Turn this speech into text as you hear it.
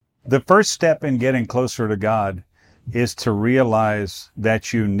The first step in getting closer to God is to realize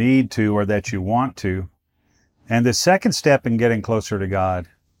that you need to or that you want to. And the second step in getting closer to God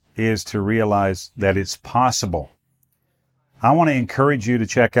is to realize that it's possible. I want to encourage you to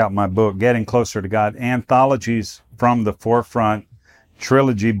check out my book, Getting Closer to God, Anthologies from the Forefront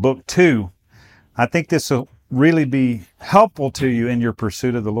Trilogy, Book 2. I think this will really be helpful to you in your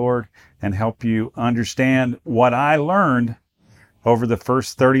pursuit of the Lord and help you understand what I learned over the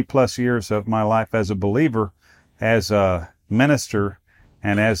first 30 plus years of my life as a believer, as a minister,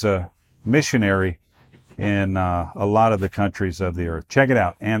 and as a missionary in a lot of the countries of the earth. Check it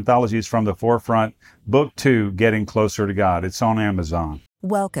out. Anthologies from the Forefront, Book 2, Getting Closer to God. It's on Amazon.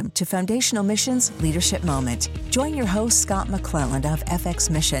 Welcome to Foundational Mission's Leadership Moment. Join your host, Scott McClelland of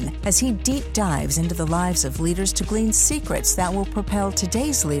FX Mission, as he deep dives into the lives of leaders to glean secrets that will propel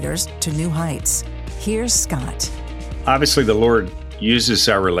today's leaders to new heights. Here's Scott. Obviously, the Lord uses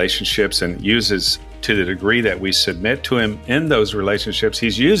our relationships and uses, to the degree that we submit to Him in those relationships,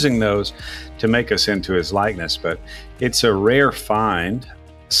 He's using those to make us into His likeness. But it's a rare find,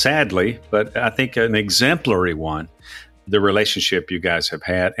 sadly, but I think an exemplary one, the relationship you guys have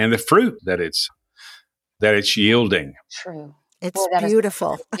had and the fruit that it's yielding. True. It's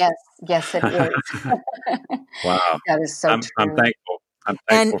beautiful. Yes, it is. Wow. That is so true. I'm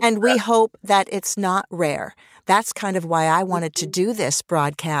thankful. And we hope that it's not rare. That's kind of why I wanted to do this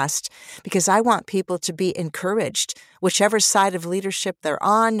broadcast, because I want people to be encouraged, whichever side of leadership they're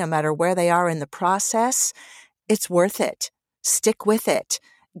on, no matter where they are in the process. It's worth it. Stick with it.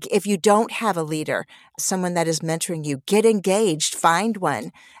 If you don't have a leader, someone that is mentoring you, get engaged, find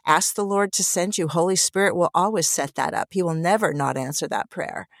one. Ask the Lord to send you. Holy Spirit will always set that up. He will never not answer that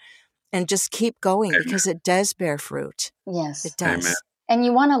prayer. And just keep going, because it does bear fruit. Yes. It does. Amen. And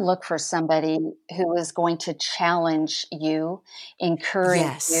you want to look for somebody who is going to challenge you,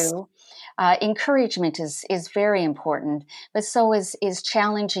 encourage you. Encouragement is very important, but so is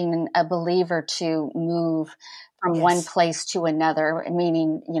challenging a believer to move from one place to another,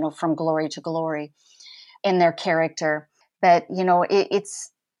 meaning, from glory to glory in their character. But, it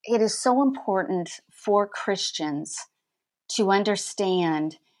is so important for Christians to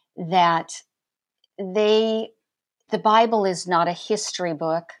understand that the Bible is not a history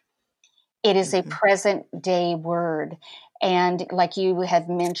book. It is a present day word. And like you had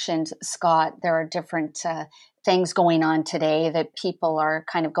mentioned, Scott, there are different things going on today that people are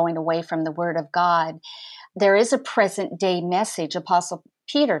kind of going away from the Word of God. There is a present day message. Apostle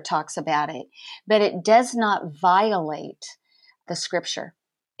Peter talks about it, but it does not violate the Scripture.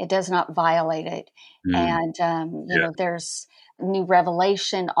 It does not violate it. And, there's new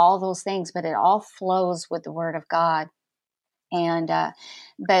revelation, all those things, but it all flows with the Word of God. And,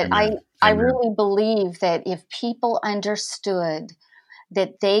 but Amen. I really believe that if people understood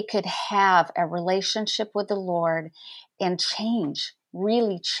that they could have a relationship with the Lord and change,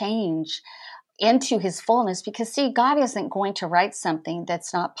 really change into His fullness, because see, God isn't going to write something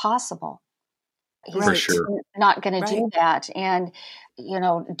that's not possible. He's For sure. not going to do that. And,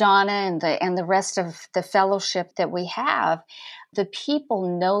 Donna and the rest of the fellowship that we have, the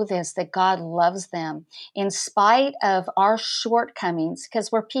people know this, that God loves them in spite of our shortcomings,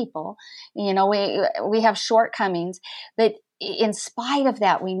 because we're people, we have shortcomings, but in spite of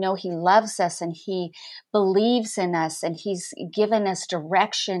that, we know He loves us and He believes in us and He's given us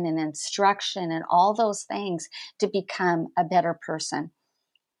direction and instruction and all those things to become a better person.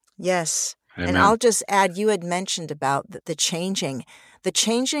 Yes. Amen. And I'll just add, you had mentioned about the changing. The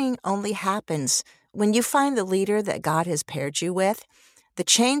changing only happens when you find the leader that God has paired you with. The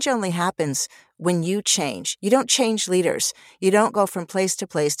change only happens when you change. You don't change leaders. You don't go from place to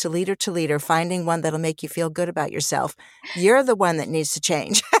place, to leader, finding one that'll make you feel good about yourself. You're the one that needs to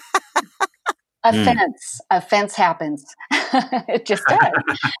change. Offense happens. It just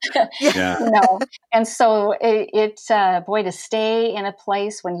does. Yeah. And so to stay in a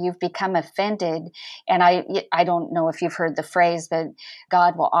place when you've become offended, and I don't know if you've heard the phrase, but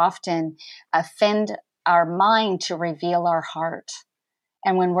God will often offend our mind to reveal our heart.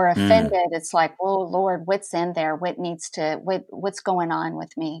 And when we're offended, it's like, oh Lord, what's in there? What's going on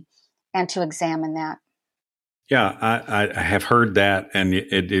with me? And to examine that. Yeah, I have heard that, and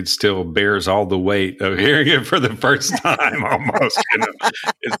it still bears all the weight of hearing it for the first time almost.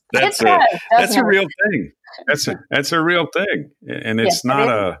 That's a real thing. That's a real thing, and it's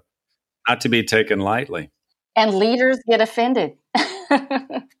not to be taken lightly. And leaders get offended.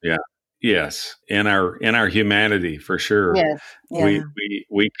 Yeah. Yes, in our humanity, for sure. Yes. Yeah.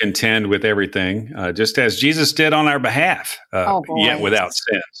 We contend with everything, just as Jesus did on our behalf, yet without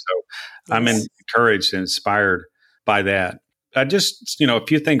sin. So I'm encouraged and inspired by that. I just, a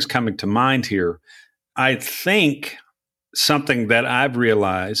few things coming to mind here. I think something that I've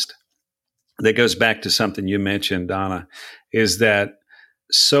realized that goes back to something you mentioned, Donna, is that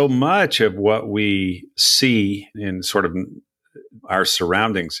so much of what we see in sort of our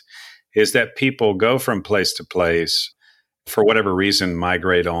surroundings is that people go from place to place for whatever reason,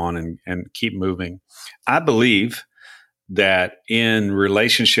 migrate on and keep moving. I believe that in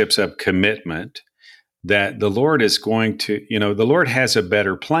relationships of commitment, that the Lord is going to, the Lord has a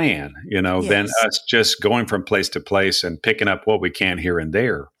better plan, than Yes. us just going from place to place and picking up what we can here and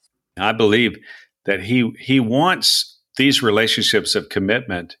there. I believe that He wants these relationships of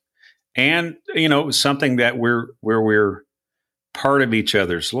commitment, and something that we're part of each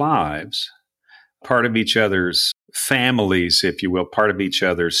other's lives, part of each other's families, if you will, part of each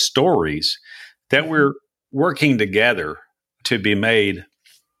other's stories, that we're working together to be made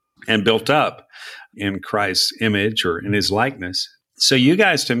and built up in Christ's image or in His likeness. So you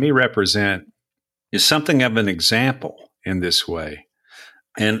guys, to me, represent is something of an example in this way.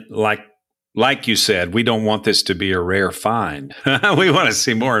 And like you said, we don't want this to be a rare find. We want to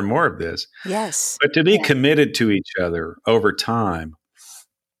see more and more of this. Yes. But to be committed to each other over time.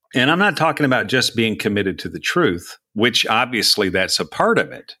 And I'm not talking about just being committed to the truth, which obviously that's a part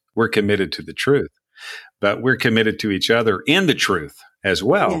of it. We're committed to the truth, but we're committed to each other in the truth as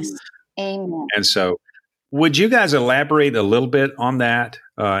well. Yes. Amen. And so would you guys elaborate a little bit on that?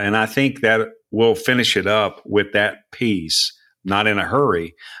 And I think that we'll finish it up with that piece, not in a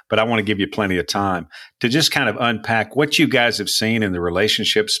hurry, but I want to give you plenty of time to just kind of unpack what you guys have seen in the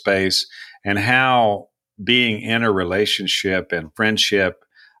relationship space and how being in a relationship and friendship,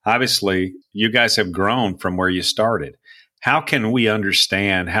 obviously you guys have grown from where you started. How can we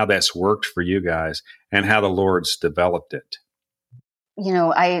understand how that's worked for you guys and how the Lord's developed it?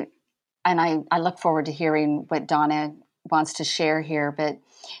 I look forward to hearing what Donna wants to share here, but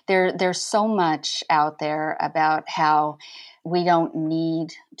there's so much out there about how we don't need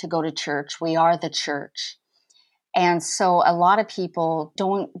to go to church. We are the church. And so a lot of people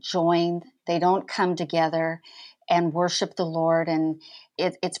don't join, they don't come together and worship the Lord. And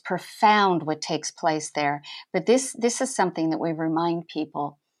it's profound what takes place there. But this is something that we remind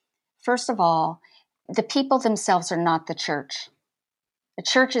people. First of all, the people themselves are not the church. The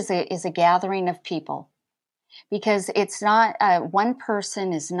church is a gathering of people, because it's not one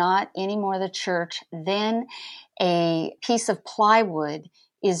person is not any more the church than a piece of plywood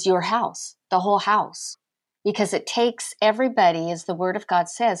is your house, the whole house, because it takes everybody, as the Word of God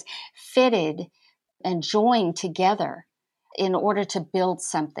says, fitted and joined together in order to build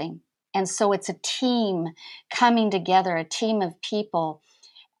something. And so it's a team coming together, a team of people.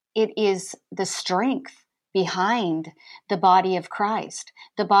 It is the strength behind the body of Christ.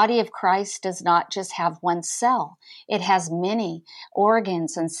 The body of Christ does not just have one cell. It has many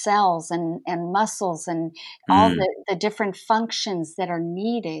organs and cells and muscles and all the different functions that are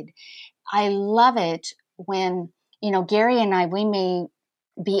needed. I love it when, Gary and I, we may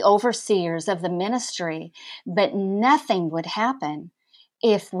be overseers of the ministry, but nothing would happen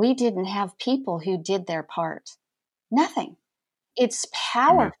if we didn't have people who did their part. Nothing. It's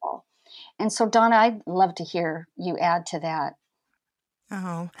powerful. And so, Donna, I'd love to hear you add to that.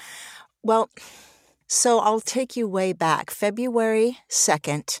 Oh, well, so I'll take you way back. February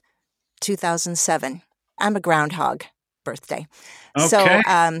 2nd, 2007. I'm a groundhog birthday. Okay. So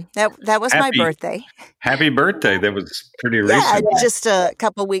that was my birthday. Happy birthday. That was pretty recent. Yeah, just a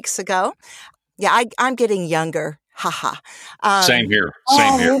couple weeks ago. Yeah, I'm getting younger. Haha. Same here.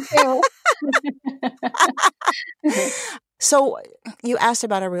 Same here. So you asked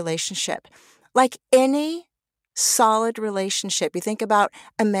about a relationship. Like any solid relationship, you think about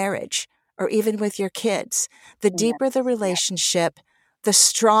a marriage or even with your kids, the deeper the relationship, the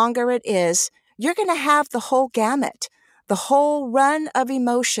stronger it is. You're going to have the whole gamut, the whole run of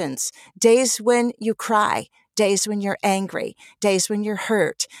emotions, days when you cry, days when you're angry, days when you're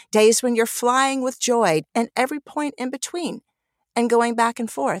hurt, days when you're flying with joy, and every point in between and going back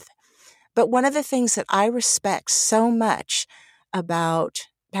and forth. But one of the things that I respect so much about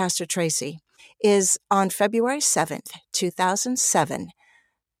Pastor Tracy is on February 7th, 2007,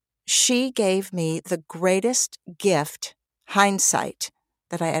 she gave me the greatest gift, hindsight,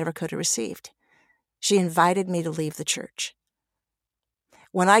 that I ever could have received. She invited me to leave the church.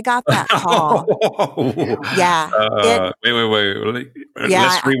 When I got that call, Wait.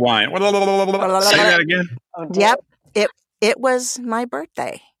 Let's rewind. Say that again. Yep. It was my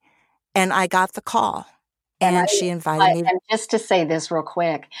birthday. And I got the call, and she invited me. And just to say this real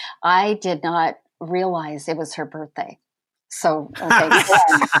quick, I did not realize it was her birthday. So, okay, go on.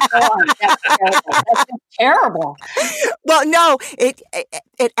 Go on. That's terrible. That's terrible. Well, no, it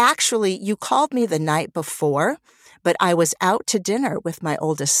actually, you called me the night before, but I was out to dinner with my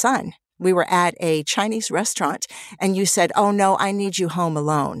oldest son. We were at a Chinese restaurant, and you said, "Oh no, I need you home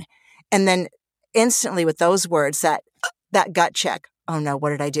alone." And then instantly with those words, that gut check. Oh no, what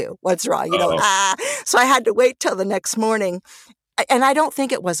did I do? What's wrong? So I had to wait till the next morning. And I don't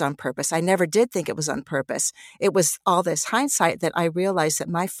think it was on purpose. I never did think it was on purpose. It was all this hindsight that I realized that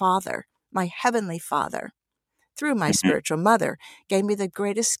my Father, my Heavenly Father, through my spiritual mother, gave me the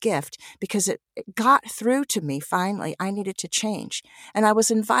greatest gift, because it got through to me finally. I needed to change. And I was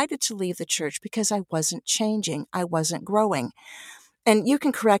invited to leave the church because I wasn't changing. I wasn't growing. And you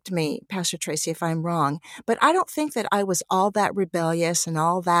can correct me, Pastor Tracy, if I'm wrong, but I don't think that I was all that rebellious and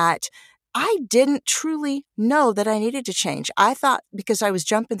all that. I didn't truly know that I needed to change. I thought because I was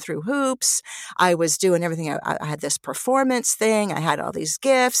jumping through hoops, I was doing everything. I had this performance thing. I had all these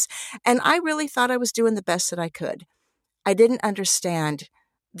gifts, and I really thought I was doing the best that I could. I didn't understand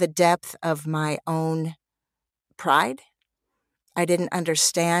the depth of my own pride. I didn't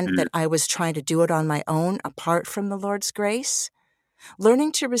understand that I was trying to do it on my own apart from the Lord's grace.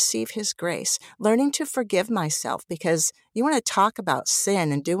 Learning to receive His grace, learning to forgive myself, because you want to talk about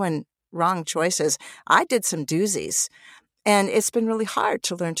sin and doing wrong choices. I did some doozies, and it's been really hard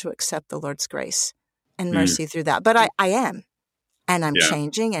to learn to accept the Lord's grace and mercy through that. But I am, and I'm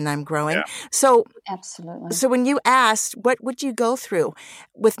changing, and I'm growing. Yeah. So Absolutely. So when you asked, what would you go through?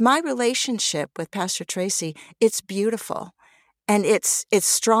 With my relationship with Pastor Tracy, it's beautiful, and it's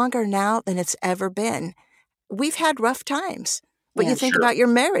stronger now than it's ever been. We've had rough times, but you think about your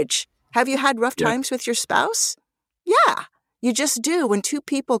marriage. Have you had rough times with your spouse? Yeah. You just do. When two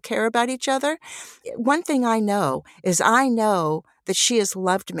people care about each other. One thing I know is I know that she has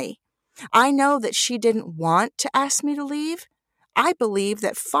loved me. I know that she didn't want to ask me to leave. I believe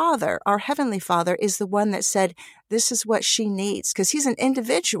that Father, our Heavenly Father, is the one that said, this is what she needs, because He's an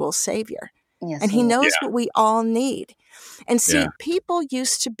individual Savior. Yes, and He knows what we all need. And see, people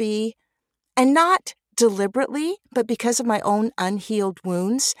used to be, and not deliberately, but because of my own unhealed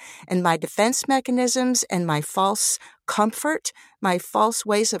wounds and my defense mechanisms and my false comfort, my false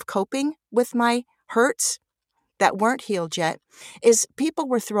ways of coping with my hurts that weren't healed yet, is people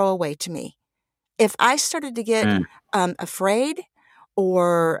were throwaway to me. If I started to get afraid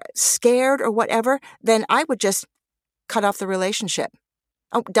or scared or whatever, then I would just cut off the relationship.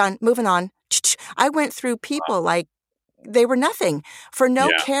 Oh, done, moving on. I went through people like they were nothing. For no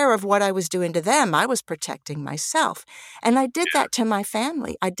care of what I was doing to them, I was protecting myself. And I did that to my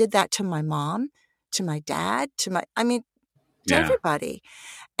family. I did that to my mom, to my dad, to everybody.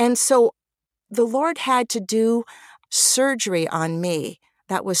 And so the Lord had to do surgery on me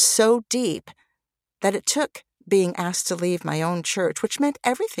that was so deep that it took being asked to leave my own church, which meant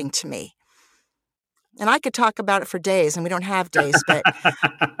everything to me. And I could talk about it for days, and we don't have days, but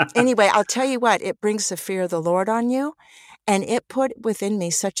anyway, I'll tell you what, it brings the fear of the Lord on you, and it put within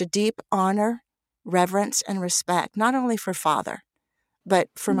me such a deep honor, reverence, and respect, not only for Father, but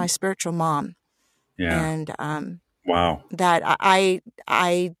for my spiritual mom. Yeah. And wow. That I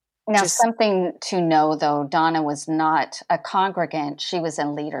Now, something to know, though, Donna was not a congregant. She was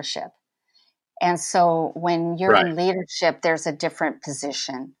in leadership. And so when you're in leadership, there's a different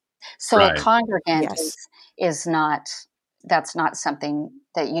position. So a congregant is not, that's not something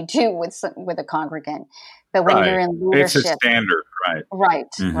that you do with a congregant. But when you're in leadership. It's a standard, right? Right,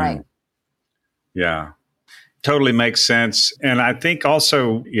 Mm-hmm. right. Yeah. Totally makes sense. And I think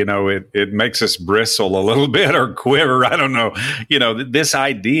also, it makes us bristle a little bit or quiver. I don't know. This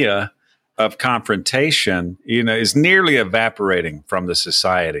idea of confrontation, is nearly evaporating from the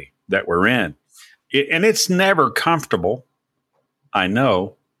society that we're in. And it's never comfortable, I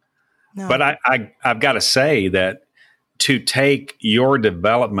know. No. But I've got to say that to take your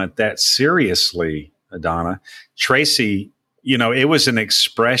development that seriously, Donna, Tracy, it was an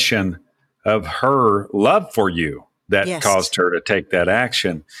expression of her love for you that caused her to take that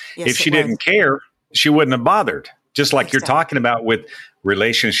action. Yes, if she didn't care, she wouldn't have bothered. Just like you're talking about with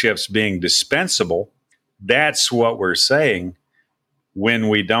relationships being dispensable, that's what we're saying when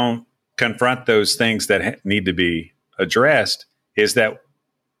we don't confront those things that need to be addressed, is that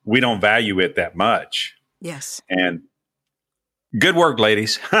we don't value it that much. Yes. And good work,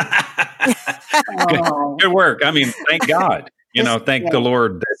 ladies. Good work. I mean, thank God. Thank the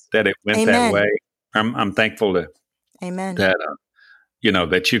Lord that it went that way. I'm thankful to that,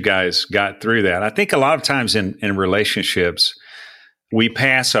 that you guys got through that. I think a lot of times in relationships, we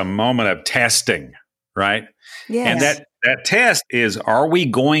pass a moment of testing, right? Yes. And that test is, are we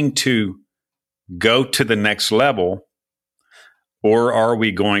going to go to the next level, or are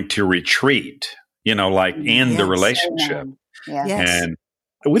we going to retreat, like end the Yes. relationship? Amen. Yeah. Yes. And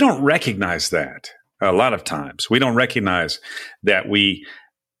we don't recognize that a lot of times. We don't recognize that we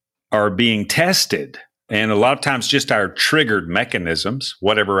are being tested. And a lot of times just our triggered mechanisms,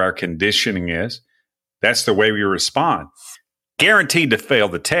 whatever our conditioning is, that's the way we respond. Guaranteed to fail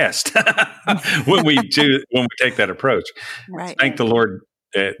the test when we take that approach. Right. Thank the Lord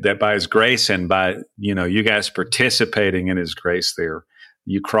that by His grace and by you guys participating in His grace there,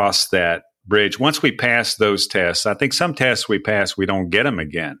 you cross that bridge. Once we pass those tests, I think some tests we pass, we don't get them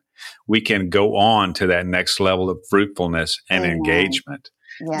again. We can go on to that next level of fruitfulness and Amen. engagement.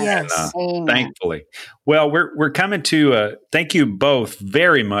 Yes. Amen. Thankfully. Well, we're coming to thank you both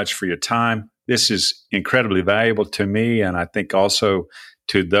very much for your time. This is incredibly valuable to me, and I think also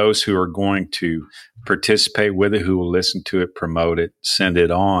to those who are going to participate with it, who will listen to it, promote it, send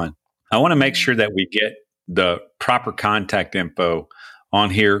it on. I want to make sure that we get the proper contact info on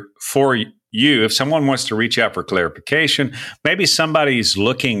here for you. If someone wants to reach out for clarification, maybe somebody's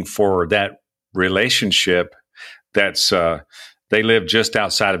looking for that relationship that's they live just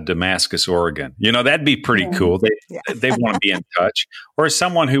outside of Damascus, Oregon. That'd be pretty cool. They want to be in touch. Or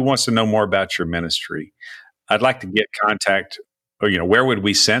someone who wants to know more about your ministry. I'd like to get contact, or, where would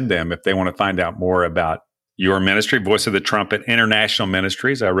we send them if they want to find out more about your ministry, Voice of the Trumpet International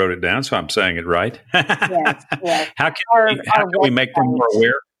Ministries? I wrote it down, so I'm saying it right. Yes. How can we make them more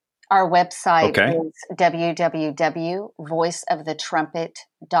aware? Our website Okay. is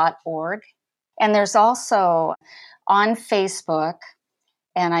www.voiceofthetrumpet.org. And there's also on Facebook,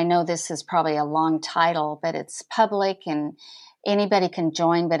 and I know this is probably a long title, but it's public and anybody can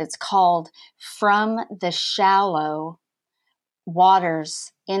join, but it's called From the Shallow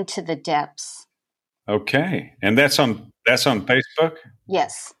Waters into the Depths. Okay. And that's on Facebook?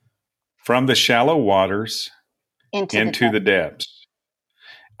 Yes. From the Shallow Waters into the Depths.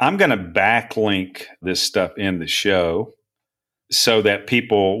 I'm going to backlink this stuff in the show so that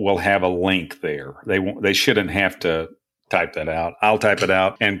people will have a link there. They shouldn't have to type that out. I'll type it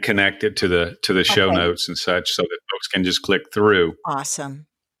out and connect it to the show notes and such so that folks can just click through. Awesome.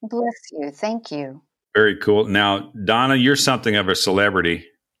 Bless you. Thank you. Very cool. Now, Donna, you're something of a celebrity.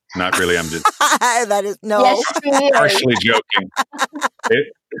 Not really. I'm just That is no. Yes, she is. partially joking. If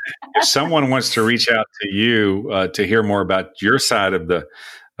someone wants to reach out to you to hear more about your side of the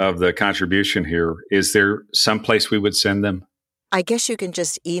contribution here, is there some place we would send them? I guess you can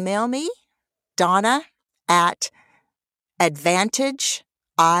just email me, Donna at Advantage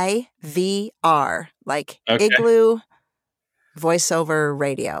IVR, like Igloo Voiceover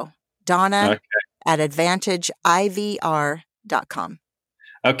Radio. Donna at AdvantageIVR.com.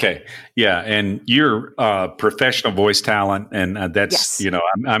 Okay. Yeah. And you're professional voice talent. And that's, Yes.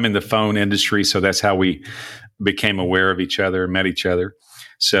 I'm in the phone industry. So that's how we became aware of each other, met each other.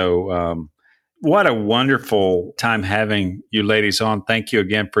 So what a wonderful time having you ladies on. Thank you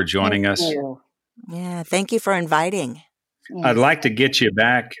again for joining us. You. Yeah, thank you for inviting. Yeah. I'd like to get you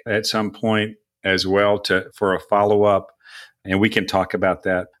back at some point as well for a follow-up, and we can talk about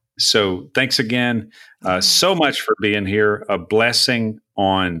that. So thanks again so much for being here. A blessing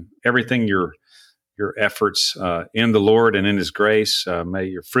on everything your efforts in the Lord and in His grace. May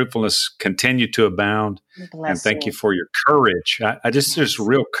your fruitfulness continue to abound. Bless And thank you for your courage. There's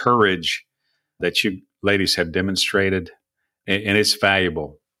real courage that you ladies have demonstrated, and it's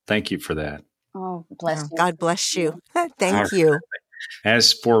valuable. Thank you for that. Oh, bless you. God bless you. All Thank right. you.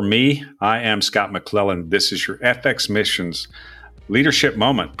 As for me, I am Scott McClellan. This is your FX Missions Leadership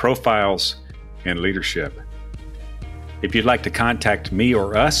Moment, Profiles in Leadership. If you'd like to contact me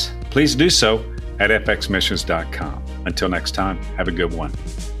or us, please do so at fxmissions.com. Until next time, have a good one.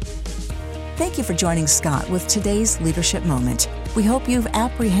 Thank you for joining Scott with today's Leadership Moment. We hope you've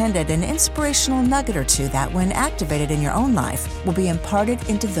apprehended an inspirational nugget or two that, when activated in your own life, will be imparted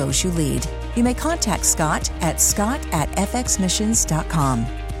into those you lead. You may contact Scott at scott@fxmissions.com.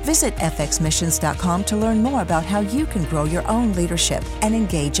 Visit fxmissions.com to learn more about how you can grow your own leadership and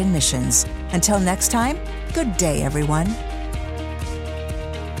engage in missions. Until next time, good day, everyone.